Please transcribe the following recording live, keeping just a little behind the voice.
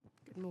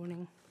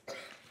Morning.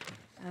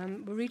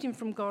 We're reading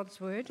from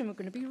God's Word, and we're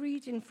going to be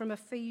reading from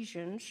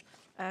Ephesians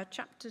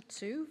chapter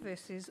 2,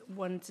 verses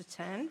 1 to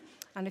 10.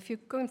 And if you're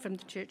going from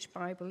the Church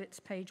Bible, it's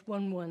page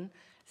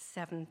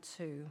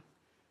 1172.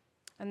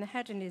 And the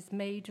heading is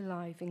Made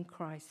Alive in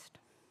Christ.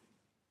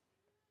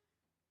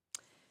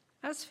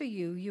 As for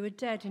you, you were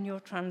dead in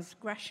your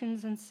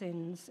transgressions and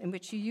sins, in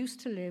which you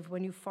used to live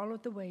when you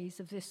followed the ways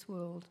of this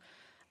world,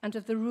 and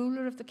of the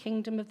ruler of the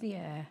kingdom of the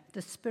air,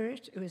 the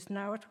Spirit who is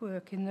now at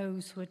work in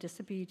those who are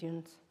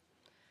disobedient.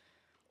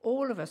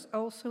 All of us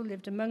also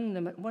lived among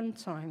them at one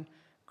time,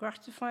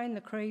 gratifying the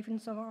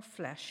cravings of our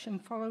flesh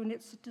and following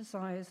its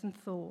desires and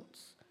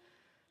thoughts.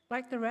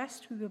 Like the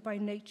rest, we were by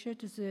nature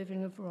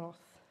deserving of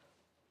wrath.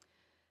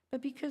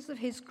 But because of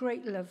his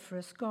great love for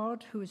us,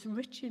 God, who is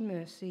rich in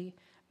mercy,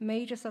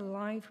 made us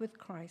alive with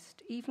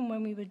Christ, even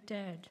when we were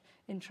dead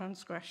in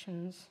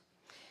transgressions.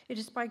 It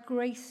is by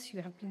grace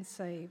you have been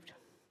saved.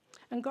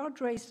 And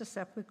God raised us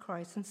up with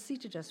Christ and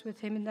seated us with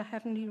him in the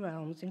heavenly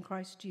realms in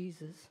Christ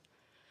Jesus,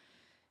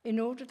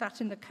 in order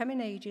that in the coming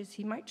ages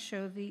he might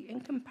show the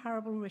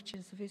incomparable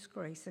riches of his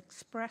grace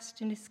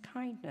expressed in his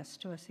kindness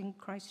to us in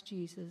Christ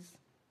Jesus.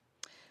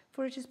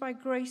 For it is by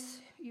grace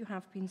you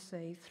have been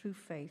saved through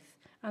faith,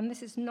 and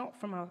this is not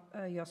from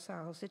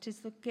yourselves, it is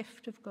the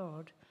gift of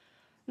God,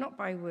 not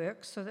by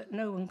works, so that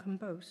no one can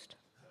boast.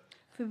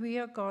 For we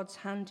are God's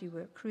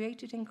handiwork,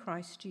 created in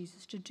Christ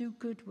Jesus to do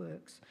good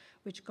works,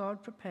 which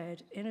God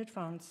prepared in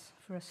advance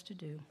for us to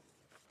do.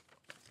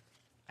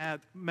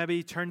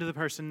 Maybe turn to the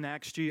person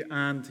next to you,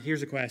 and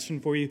here's a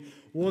question for you.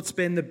 What's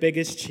been the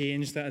biggest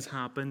change that has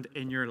happened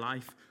in your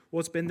life?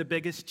 What's been the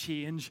biggest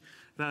change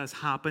that has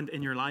happened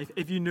in your life?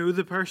 If you know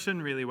the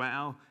person really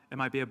well, it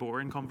might be a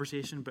boring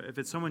conversation, but if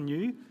it's someone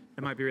new,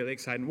 it might be really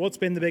exciting. What's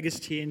been the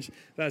biggest change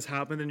that has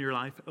happened in your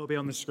life? It'll be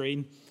on the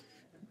screen.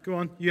 Go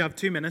on, you have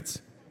 2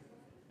 minutes.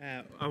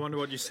 I wonder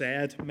what you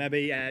said.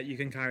 Maybe you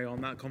can carry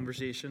on that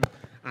conversation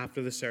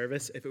after the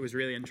service if it was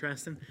really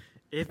interesting.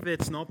 If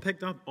it's not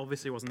picked up,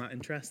 obviously it wasn't that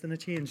interesting a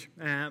change.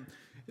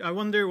 I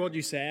wonder what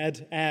you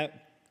said.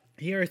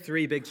 Here are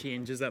 3 big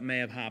changes that may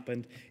have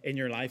happened in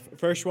your life.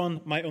 First one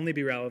might only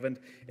be relevant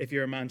if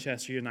you're a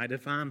Manchester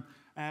United fan.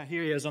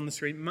 Here he is on the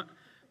screen.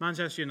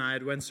 Manchester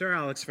United, when Sir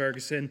Alex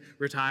Ferguson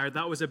retired,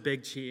 that was a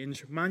big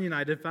change. Man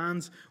United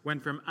fans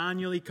went from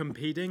annually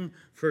competing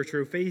for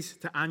trophies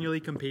to annually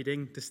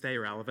competing to stay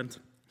relevant.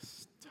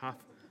 It's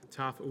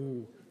tough.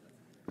 Ooh.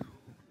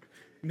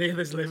 Neil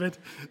is livid.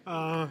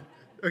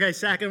 Okay,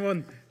 second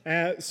one.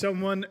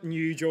 Someone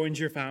new joins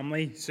your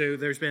family. So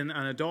there's been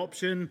an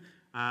adoption,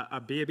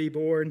 a baby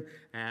born,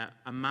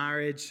 a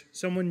marriage.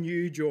 Someone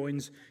new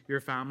joins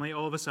your family.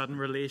 All of a sudden,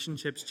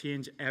 relationships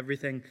change.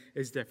 Everything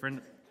is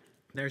different.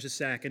 There's a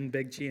second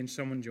big change.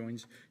 Someone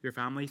joins your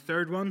family.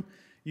 Third one,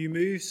 you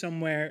move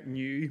somewhere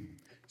new.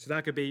 So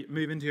that could be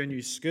moving to a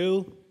new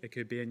school. It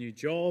could be a new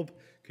job.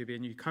 It could be a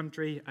new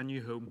country, a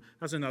new home.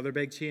 That's another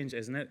big change,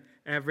 isn't it?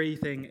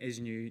 Everything is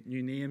new.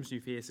 New names,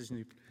 new faces,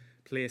 new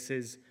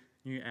places,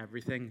 new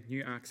everything,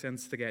 new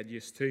accents to get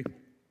used to.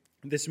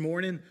 This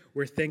morning,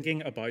 we're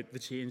thinking about the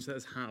change that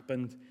has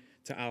happened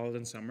to Alad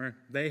and Summer.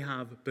 They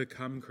have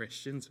become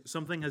Christians.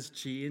 Something has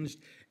changed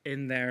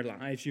in their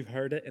lives. You've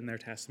heard it in their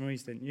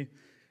testimonies, didn't you?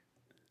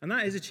 And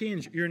that is a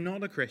change. You're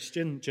not a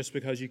Christian just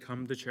because you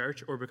come to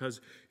church or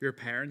because your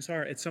parents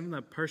are. It's something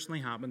that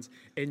personally happens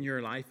in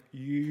your life.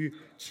 You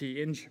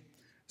change.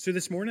 So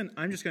this morning,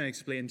 I'm just going to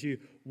explain to you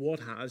what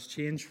has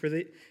changed for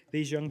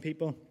these young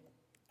people.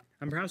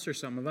 And perhaps for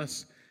some of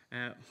us,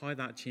 how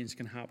that change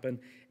can happen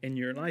in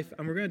your life.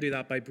 And we're going to do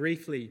that by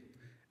briefly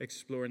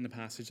exploring the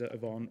passage that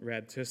Yvonne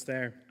read to us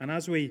there. And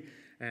as we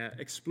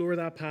explore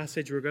that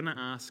passage, we're going to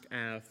ask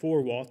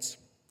 4 watts.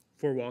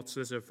 4 watts,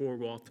 this is a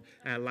 4-watt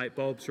light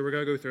bulb. So we're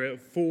going to go through it.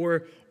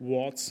 4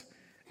 watts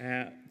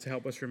to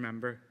help us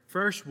remember.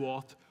 First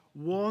watt,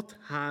 what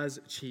has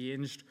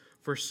changed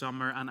for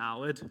Summer and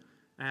Alad?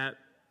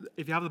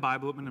 If you have the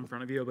Bible open in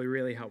front of you, it'll be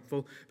really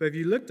helpful. But if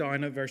you look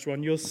down at verse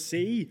 1, you'll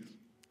see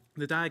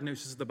the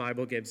diagnosis the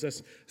Bible gives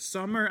us.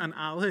 Summer and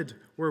Alad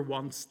were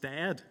once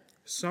dead.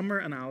 Summer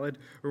and Alad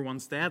were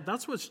once dead.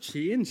 That's what's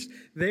changed.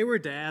 They were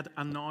dead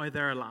and now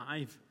they're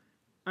alive.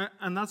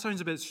 And that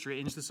sounds a bit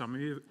strange to some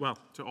of you, well,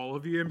 to all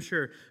of you, I'm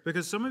sure,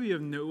 because some of you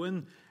have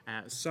known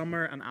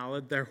Summer and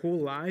Alad their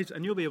whole lives,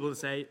 and you'll be able to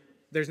say,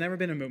 there's never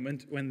been a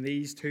moment when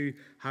these two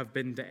have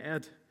been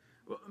dead.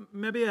 Well,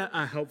 maybe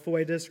a helpful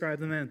way to describe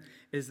them then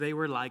is they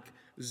were like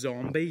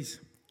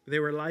zombies. They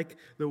were like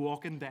the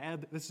Walking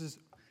Dead. This is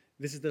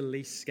the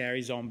least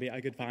scary zombie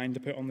I could find to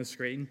put on the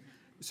screen.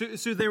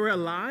 So they were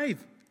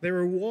alive. They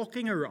were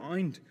walking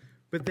around,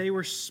 but they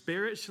were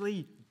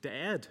spiritually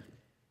dead.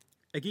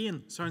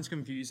 Again, sounds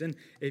confusing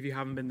if you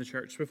haven't been to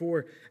church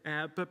before,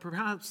 but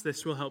perhaps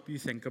this will help you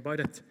think about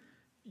it.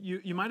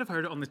 You might have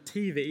heard it on the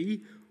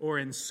TV or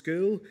in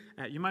school.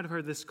 You might have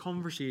heard this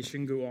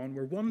conversation go on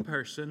where one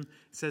person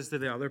says to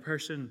the other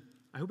person,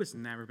 I hope it's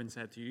never been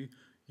said to you,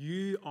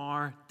 you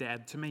are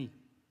dead to me.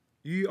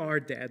 You are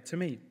dead to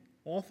me.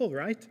 Awful,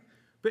 right?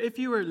 But if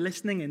you were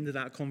listening into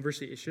that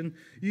conversation,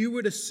 you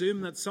would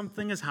assume that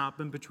something has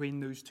happened between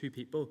those two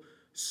people.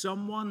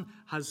 Someone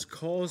has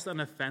caused an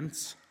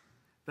offense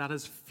that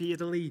has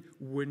fatally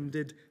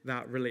wounded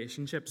that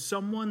relationship.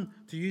 Someone,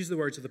 to use the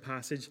words of the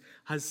passage,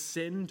 has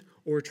sinned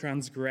or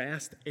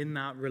transgressed in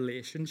that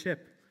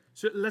relationship.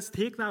 So let's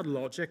take that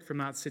logic from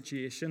that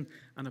situation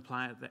and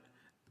apply it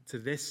to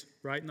this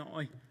right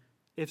now.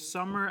 If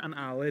Summer and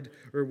Alid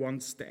were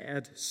once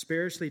dead,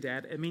 spiritually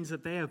dead, it means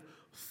that they have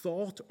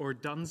thought or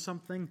done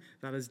something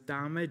that has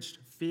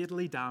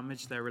fatally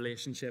damaged their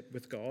relationship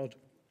with God.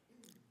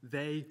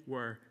 They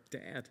were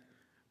dead.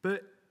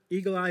 But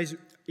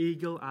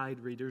eagle-eyed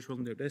readers will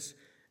notice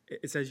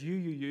it says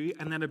you,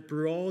 and then it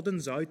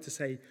broadens out to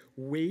say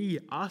we,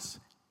 us,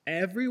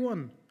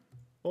 everyone,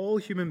 all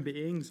human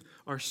beings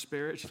are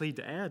spiritually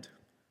dead.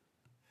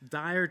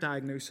 Dire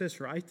diagnosis,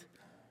 right?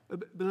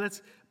 But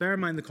let's bear in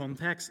mind the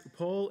context.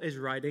 Paul is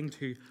writing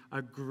to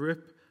a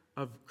group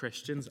of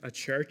Christians, a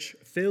church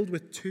filled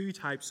with two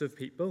types of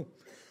people,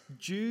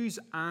 Jews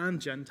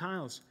and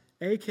Gentiles,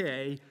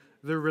 aka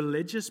the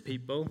religious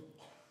people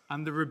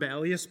and the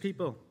rebellious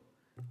people.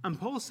 And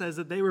Paul says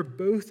that they were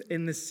both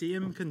in the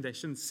same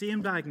condition,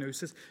 same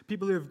diagnosis,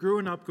 people who have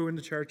grown up going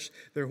to church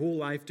their whole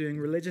life, doing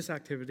religious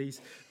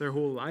activities their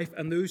whole life,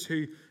 and those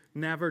who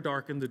never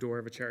darkened the door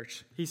of a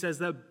church. He says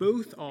that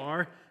both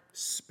are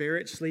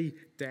spiritually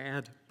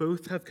dead.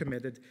 Both have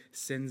committed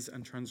sins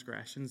and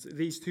transgressions.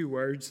 These two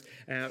words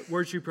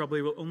you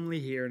probably will only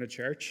hear in a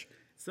church.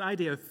 It's the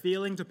idea of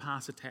failing to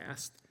pass a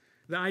test,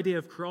 the idea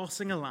of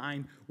crossing a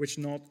line which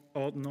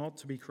ought not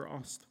to be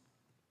crossed.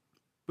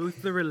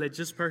 Both the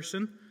religious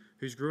person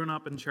who's grown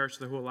up in church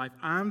their whole life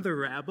and the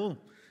rebel,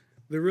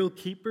 the rule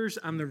keepers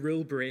and the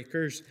rule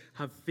breakers,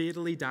 have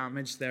fatally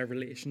damaged their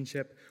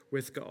relationship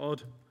with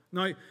God.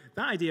 Now,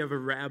 that idea of a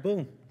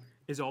rebel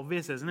is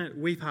obvious, isn't it?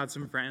 We've had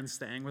some friends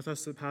staying with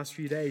us the past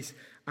few days,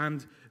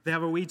 and they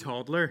have a wee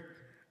toddler,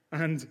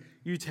 and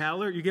you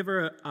tell her, you give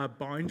her a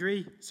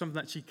boundary, something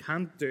that she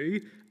can't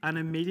do, and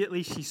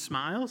immediately she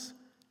smiles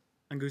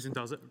and goes and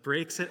does it,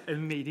 breaks it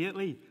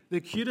immediately.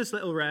 The cutest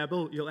little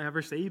rebel you'll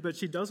ever see, but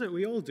she does it.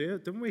 We all do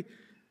it, don't we?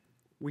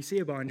 We see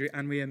a boundary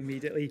and we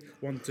immediately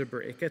want to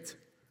break it.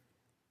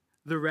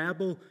 The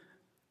rebel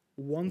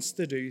wants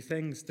to do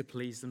things to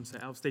please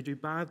themselves. They do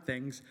bad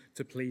things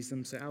to please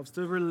themselves.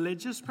 The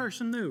religious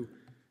person, though,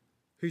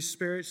 who's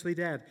spiritually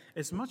dead,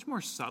 is much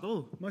more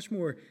subtle, much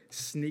more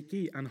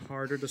sneaky and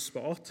harder to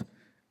spot.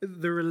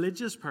 The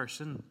religious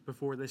person,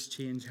 before this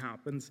change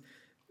happens,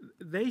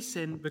 they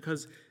sin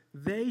because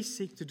they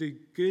seek to do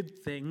good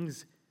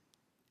things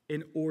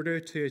in order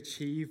to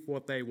achieve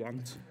what they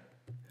want.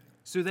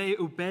 So they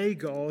obey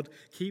God,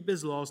 keep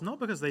his laws, not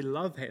because they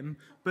love him,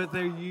 but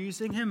they're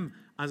using him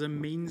as a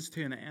means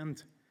to an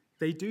end.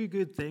 They do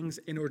good things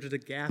in order to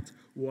get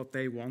what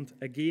they want.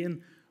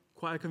 Again,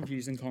 quite a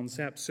confusing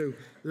concept. So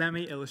let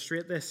me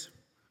illustrate this.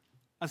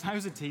 As I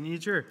was a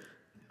teenager,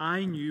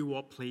 I knew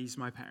what pleased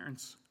my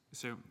parents.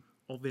 So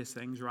obvious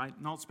things, right?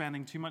 Not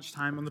spending too much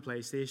time on the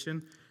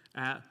PlayStation,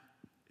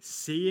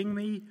 seeing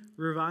me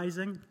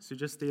revising, so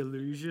just the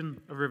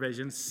illusion of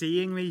revision,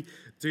 seeing me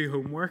do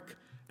homework,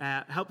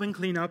 helping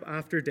clean up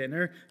after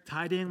dinner,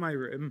 tidying my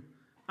room.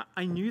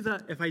 I knew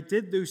that if I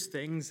did those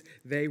things,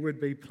 they would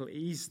be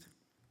pleased.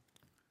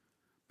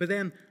 But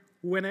then,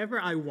 whenever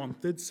I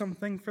wanted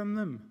something from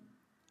them,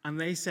 and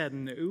they said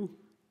no,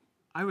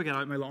 I would get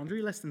out my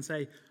laundry list and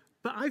say,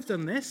 but I've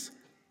done this.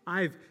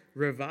 I've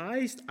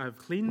revised, I've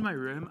cleaned my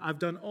room, I've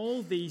done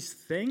all these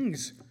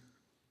things.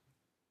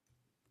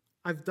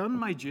 I've done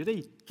my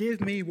duty.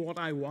 Give me what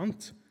I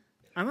want.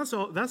 And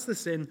that's the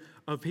sin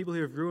of people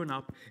who have grown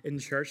up in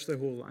church their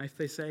whole life.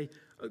 They say,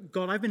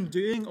 God, I've been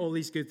doing all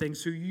these good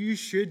things, so you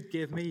should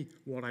give me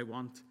what I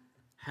want.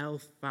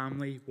 Health,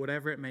 family,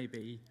 whatever it may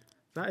be.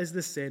 That is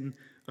the sin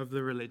of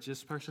the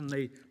religious person.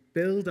 They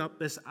build up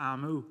this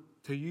ammo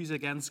to use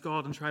against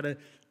God and try to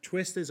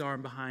twist his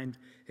arm behind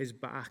his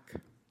back.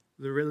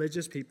 The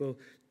religious people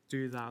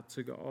do that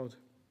to God.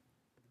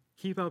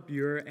 Keep up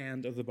your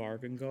end of the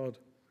bargain, God.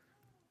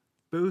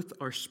 Both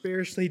are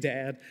spiritually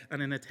dead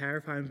and in a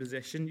terrifying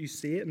position. You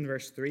see it in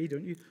verse 3,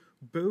 don't you?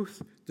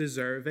 Both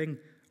deserving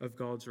of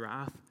God's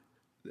wrath.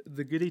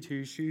 The goody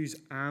two-shoes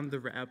and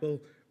the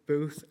rebel,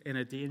 both in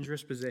a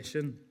dangerous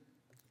position.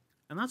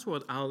 And that's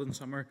what Al and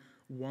Summer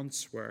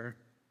once were.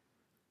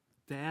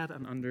 Dead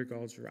and under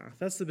God's wrath.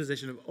 That's the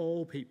position of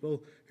all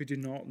people who do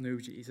not know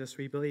Jesus,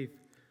 we believe.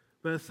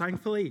 But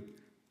thankfully,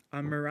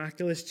 a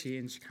miraculous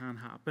change can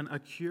happen. A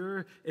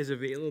cure is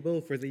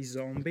available for these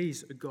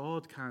zombies.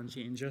 God can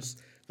change us.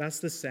 That's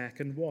the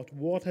second what.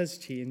 What has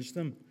changed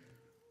them?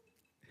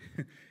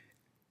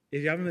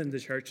 If you haven't been to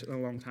church in a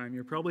long time,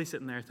 you're probably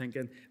sitting there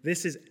thinking,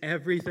 this is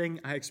everything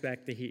I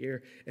expect to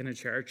hear in a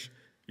church.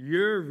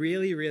 You're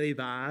really, really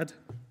bad.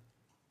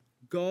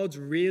 God's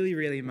really,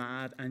 really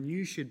mad, and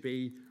you should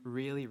be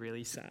really,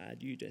 really sad,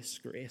 you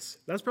disgrace.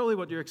 That's probably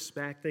what you're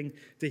expecting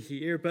to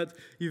hear, but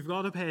you've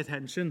got to pay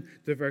attention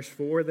to verse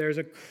 4. There's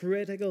a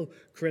critical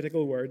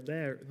word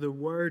there, the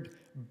word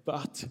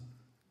but.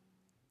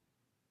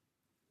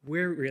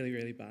 We're really,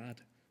 really bad.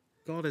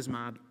 God is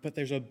mad, but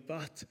there's a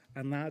but,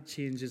 and that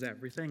changes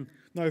everything.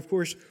 Now, of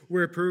course,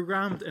 we're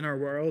programmed in our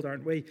world,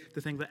 aren't we,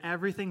 to think that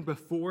everything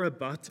before a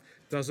but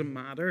doesn't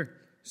matter.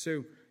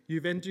 So,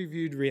 you've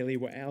interviewed really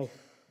well,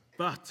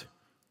 but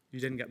you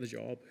didn't get the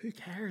job. Who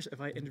cares if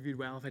I interviewed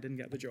well if I didn't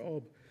get the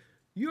job?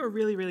 You are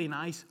really, really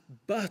nice,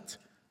 but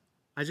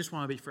I just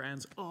want to be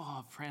friends.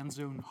 Oh, friend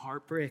zone,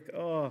 heartbreak.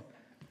 Oh.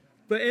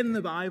 But in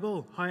the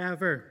Bible,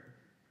 however,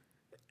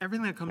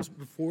 everything that comes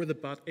before the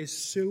but is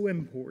so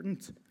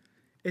important.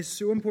 It's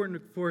so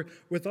important, for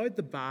without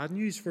the bad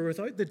news, for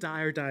without the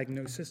dire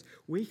diagnosis,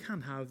 we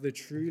can't have the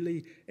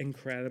truly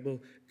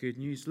incredible good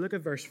news. Look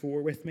at verse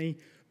 4 with me.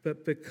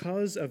 But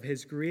because of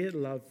his great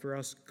love for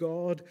us,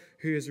 God,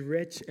 who is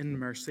rich in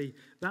mercy,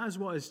 that is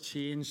what has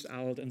changed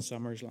Aled and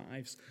Summer's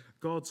lives.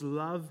 God's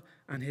love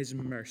and his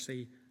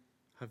mercy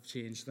have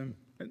changed them.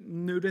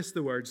 Notice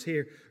the words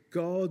here.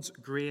 God's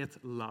great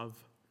love.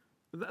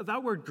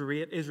 That word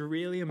great is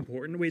really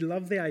important. We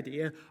love the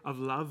idea of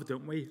love,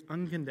 don't we?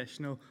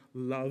 Unconditional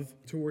love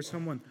towards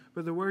someone.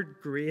 But the word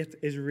great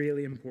is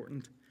really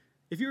important.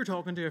 If you were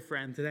talking to a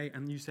friend today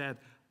and you said,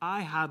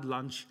 I had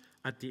lunch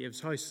at Dave's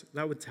house,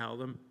 that would tell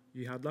them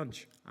you had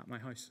lunch at my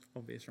house.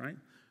 Obvious, right?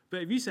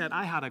 But if you said,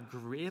 I had a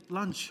great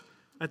lunch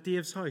at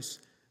Dave's house,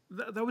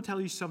 that would tell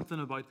you something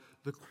about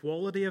the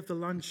quality of the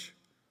lunch,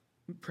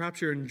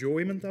 perhaps your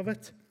enjoyment of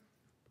it.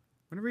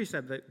 Whenever you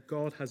said that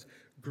God has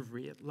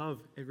great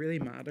love, it really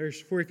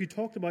matters. For if you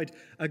talked about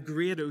a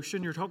great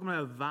ocean, you're talking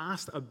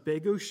about a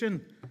big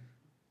ocean.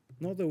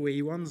 Not the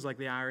wee ones like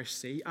the Irish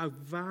Sea. A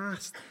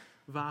vast,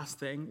 vast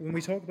thing. When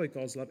we talk about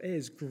God's love, it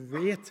is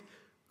great.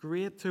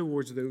 Great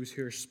towards those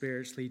who are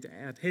spiritually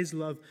dead. His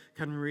love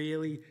can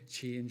really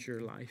change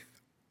your life.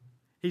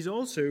 He's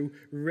also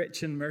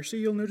rich in mercy.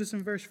 You'll notice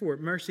in verse 4,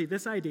 mercy,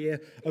 this idea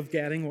of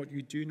getting what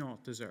you do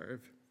not deserve.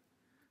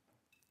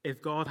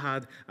 If God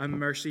had a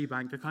mercy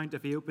bank account,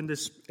 if he opened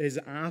his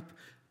app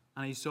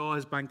and he saw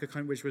his bank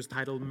account which was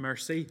titled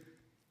mercy,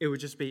 it would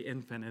just be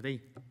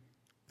infinity.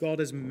 God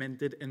is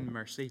minted in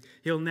mercy.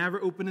 He'll never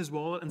open his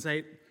wallet and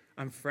say,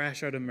 I'm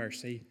fresh out of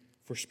mercy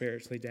for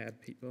spiritually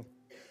dead people.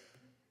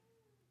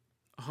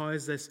 How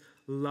has this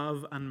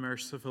love and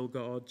merciful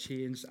God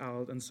changed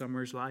Aled and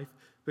Summer's life?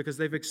 Because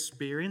they've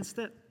experienced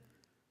it.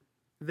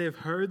 They've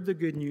heard the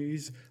good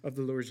news of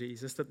the Lord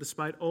Jesus, that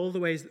despite all the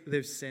ways that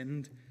they've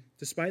sinned,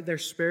 despite their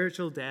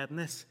spiritual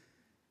deadness,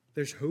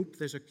 there's hope,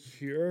 there's a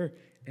cure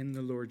in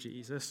the Lord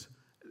Jesus.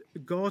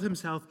 God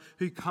himself,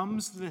 who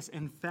comes to this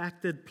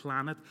infected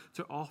planet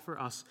to offer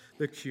us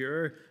the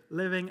cure,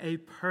 living a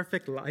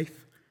perfect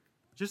life.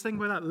 Just think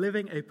about that,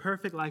 living a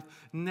perfect life,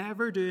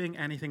 never doing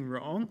anything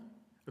wrong.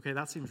 Okay,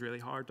 that seems really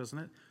hard, doesn't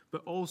it?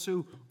 But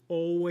also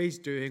always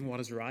doing what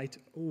is right.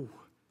 Oh,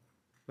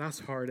 that's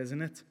hard,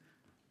 isn't it?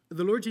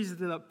 The Lord Jesus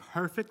did that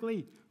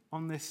perfectly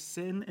on this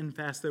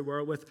sin-infested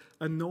world with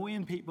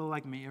annoying people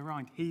like me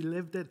around. He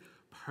lived it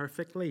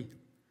perfectly.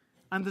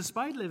 And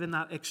despite living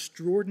that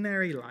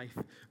extraordinary life,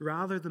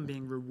 rather than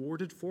being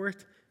rewarded for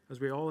it,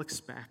 as we all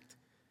expect,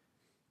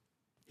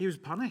 he was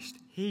punished.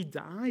 He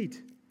died.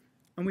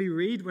 And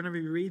whenever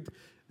we read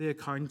the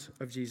account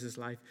of Jesus'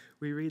 life,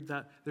 we read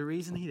that the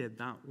reason he did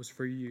that was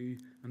for you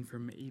and for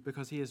me,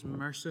 because he is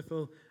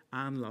merciful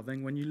and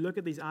loving. When you look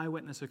at these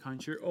eyewitness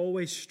accounts, you're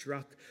always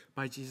struck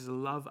by Jesus'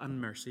 love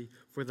and mercy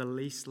for the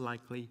least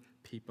likely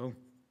people.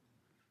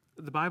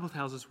 The Bible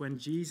tells us when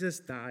Jesus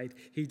died,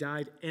 he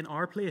died in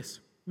our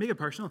place. Make it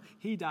personal.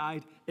 He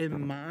died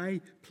in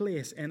my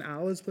place, in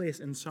Alan's place,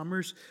 in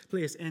Summer's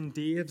place, in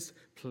Dave's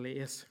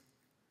place.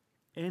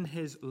 In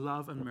his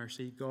love and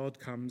mercy, God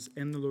comes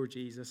in the Lord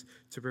Jesus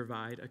to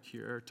provide a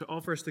cure, to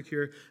offer us the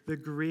cure, the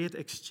great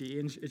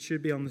exchange. It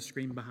should be on the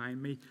screen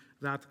behind me,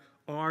 that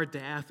our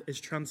death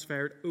is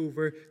transferred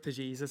over to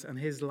Jesus and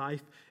his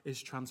life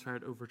is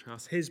transferred over to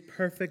us. His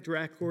perfect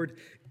record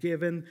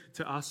given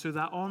to us so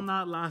that on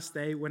that last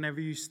day, whenever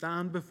you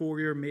stand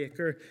before your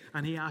Maker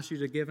and he asks you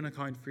to give an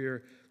account for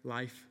your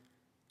life,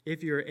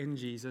 if you're in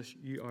Jesus,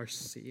 you are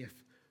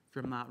safe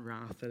from that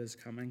wrath that is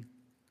coming.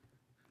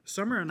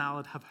 Summer and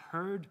Aled have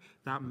heard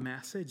that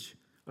message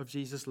of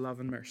Jesus' love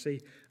and mercy.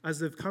 As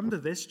they've come to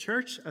this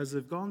church, as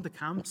they've gone to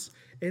camps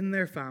in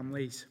their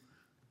families,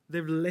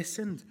 they've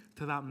listened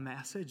to that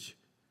message,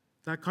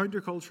 that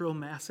countercultural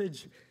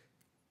message.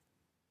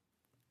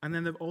 And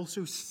then they've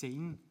also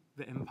seen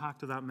the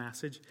impact of that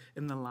message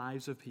in the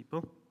lives of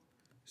people.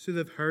 So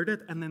they've heard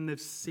it, and then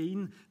they've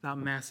seen that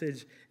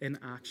message in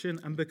action.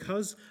 And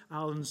because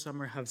Aled and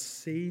Summer have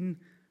seen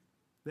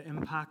the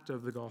impact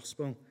of the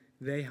gospel,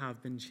 they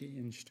have been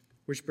changed.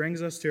 Which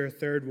brings us to our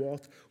third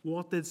what.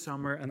 What did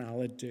Summer and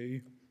Aled do?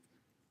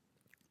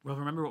 Well,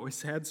 remember what we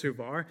said so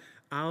far.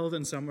 Aled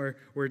and Summer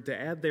were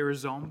dead. They were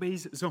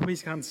zombies.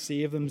 Zombies can't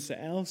save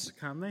themselves,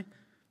 can they?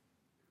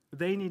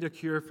 They need a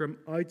cure from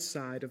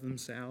outside of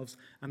themselves,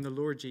 and the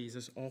Lord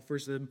Jesus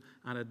offers them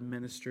and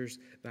administers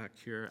that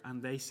cure,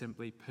 and they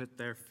simply put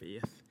their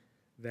faith,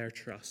 their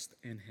trust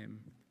in him.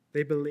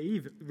 They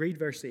believe. Read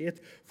verse 8.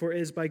 For it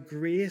is by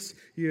grace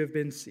you have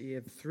been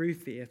saved through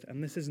faith,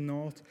 and this is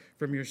not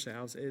from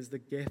yourselves, it is the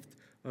gift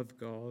of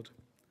God.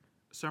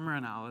 Summer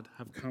and Alad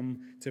have come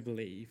to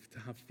believe, to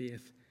have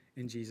faith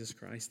in Jesus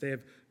Christ. They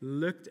have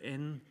looked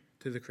in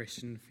to the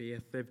Christian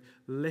faith. They've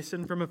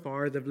listened from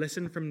afar, they've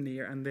listened from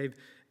near, and they've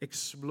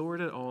explored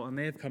it all, and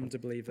they have come to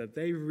believe that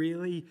they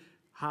really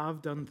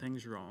have done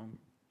things wrong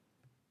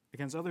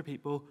against other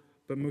people,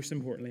 but most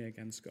importantly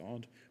against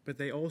God. But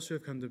they also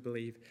have come to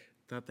believe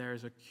that there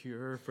is a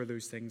cure for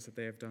those things that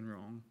they have done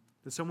wrong,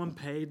 that someone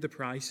paid the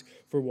price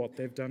for what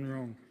they've done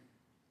wrong.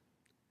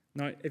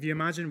 Now, if you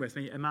imagine with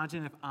me,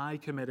 imagine if I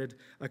committed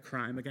a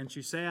crime against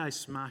you. Say I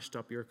smashed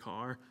up your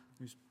car.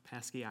 Those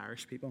pesky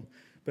Irish people.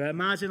 But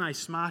imagine I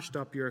smashed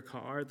up your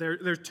car. There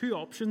are two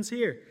options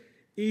here.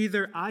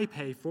 Either I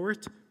pay for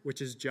it,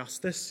 which is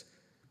justice,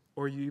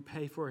 or you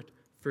pay for it,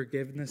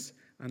 forgiveness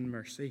and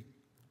mercy.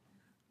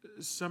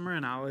 Summer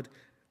and Alad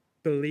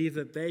believe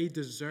that they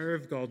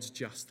deserve God's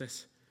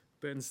justice,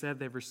 but instead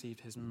they've received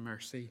his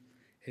mercy,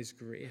 his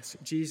grace.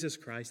 Jesus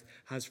Christ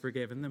has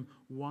forgiven them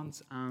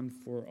once and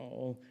for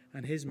all,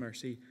 and his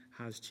mercy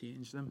has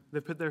changed them.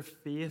 They've put their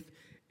faith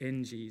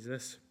in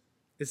Jesus.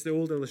 It's the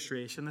old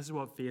illustration. This is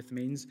what faith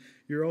means.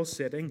 You're all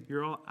sitting,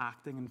 you're all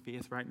acting in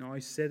faith right now,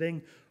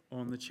 sitting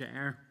on the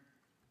chair.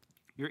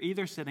 You're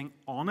either sitting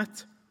on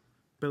it,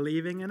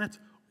 believing in it,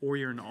 or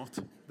you're not.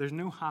 There's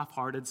no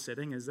half-hearted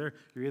sitting, is there?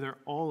 You're either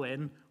all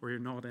in or you're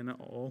not in at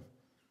all.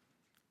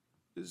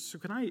 So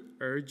can I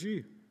urge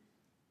you,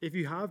 if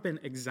you have been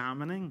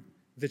examining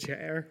the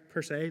chair,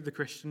 per se, the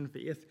Christian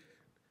faith,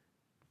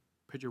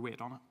 put your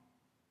weight on it.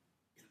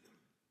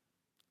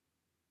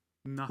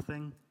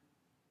 Nothing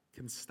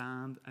can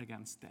stand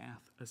against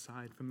death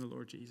aside from the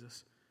Lord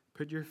Jesus.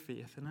 Put your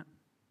faith in it.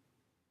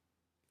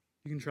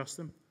 You can trust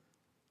him.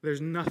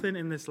 There's nothing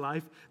in this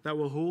life that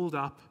will hold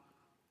up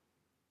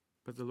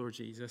but the Lord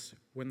Jesus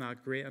when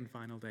that great and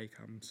final day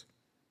comes.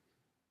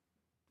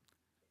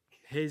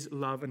 His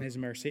love and his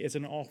mercy is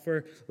an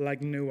offer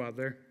like no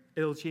other.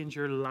 It'll change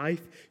your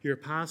life, your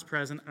past,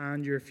 present,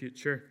 and your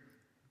future.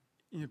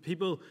 You know,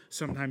 people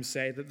sometimes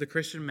say that the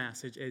Christian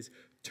message is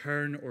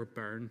turn or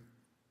burn.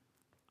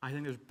 I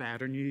think there's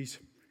better news.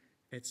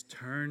 It's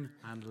turn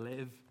and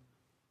live.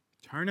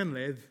 Turn and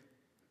live.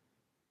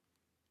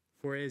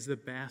 For it is the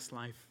best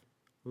life,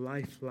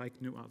 life like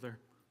no other.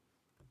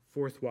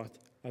 Fourth, what?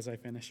 As I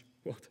finish.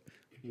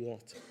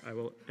 What? I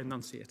will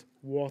enunciate.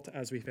 What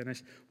as we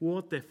finish?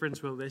 What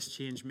difference will this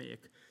change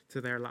make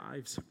to their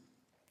lives?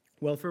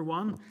 Well, for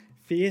one,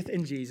 faith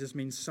in Jesus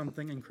means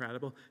something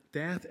incredible.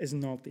 Death is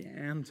not the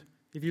end.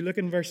 If you look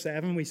in verse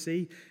 7, we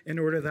see, in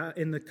order that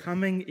in the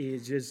coming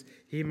ages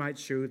he might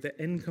show the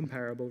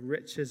incomparable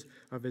riches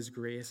of his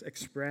grace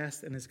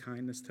expressed in his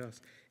kindness to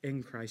us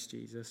in Christ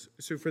Jesus.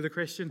 So for the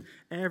Christian,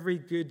 every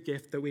good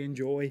gift that we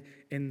enjoy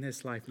in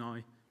this life now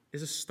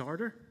is a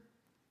starter.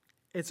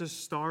 It's a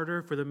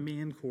starter for the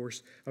main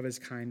course of his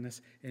kindness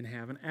in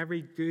heaven.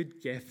 Every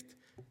good gift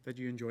that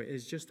you enjoy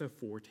is just a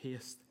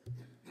foretaste.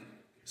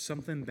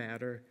 Something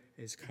better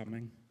is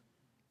coming.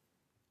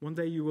 One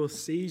day you will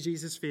see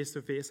Jesus face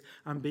to face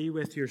and be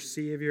with your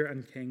Savior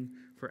and King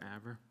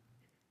forever.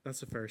 That's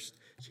the first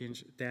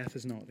change. Death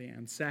is not the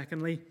end.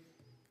 Secondly,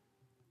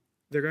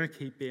 they're going to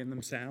keep being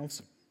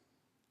themselves,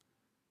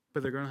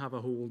 but they're going to have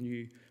a whole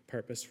new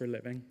purpose for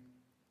living.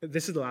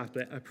 This is the last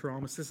bit, I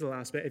promise. This is the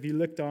last bit. If you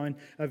look down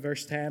at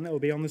verse 10, it will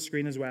be on the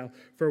screen as well.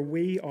 For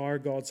we are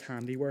God's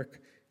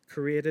handiwork,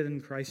 created in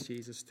Christ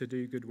Jesus to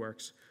do good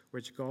works,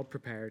 which God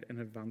prepared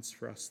in advance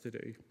for us to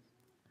do.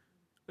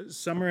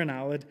 Summer and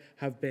Alad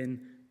have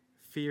been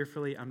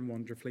fearfully and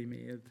wonderfully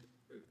made.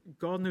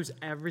 God knows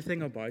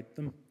everything about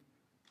them.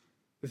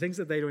 The things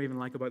that they don't even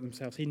like about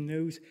themselves, he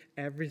knows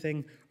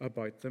everything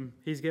about them.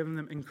 He's given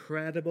them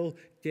incredible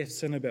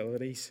gifts and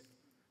abilities.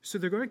 So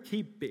they're going to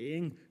keep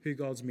being who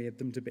God's made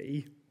them to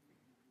be.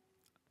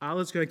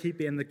 Alad's going to keep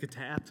being the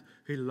cadet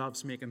who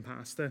loves making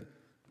pasta.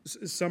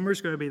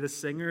 Summer's going to be the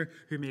singer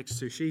who makes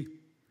sushi.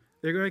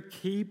 They're going to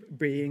keep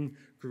being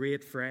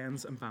great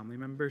friends and family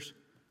members.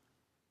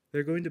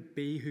 They're going to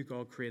be who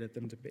God created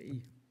them to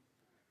be.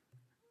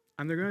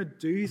 And they're going to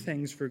do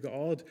things for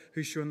God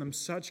who's shown them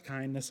such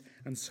kindness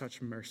and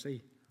such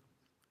mercy.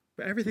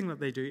 But everything that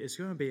they do is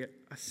going to be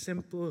a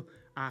simple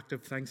act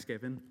of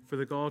thanksgiving for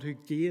the God who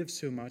gave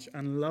so much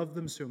and loved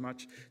them so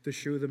much to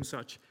show them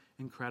such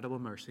incredible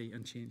mercy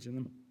and changing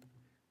them.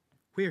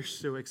 We are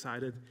so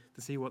excited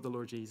to see what the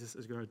Lord Jesus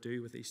is going to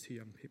do with these two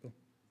young people.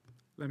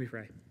 Let me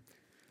pray.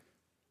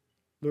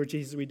 Lord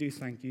Jesus, we do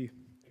thank you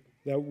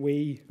that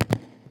we,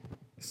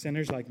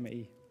 sinners like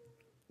me,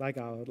 like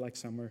Alad, like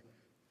Summer,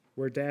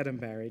 were dead and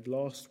buried,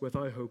 lost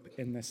without hope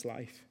in this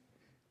life,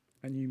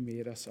 and you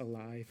made us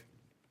alive.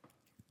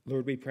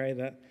 Lord, we pray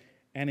that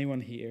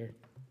anyone here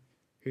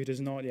who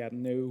does not yet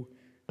know,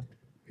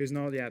 who's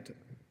not yet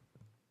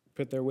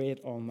put their weight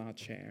on that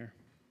chair,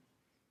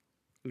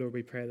 Lord,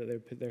 we pray that they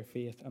put their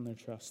faith and their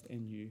trust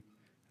in you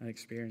and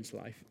experience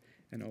life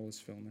in all its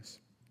fullness.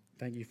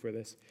 Thank you for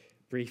this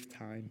brief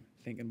time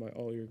thinking about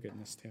all your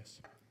goodness to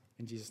us.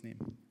 In Jesus' name,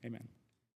 amen.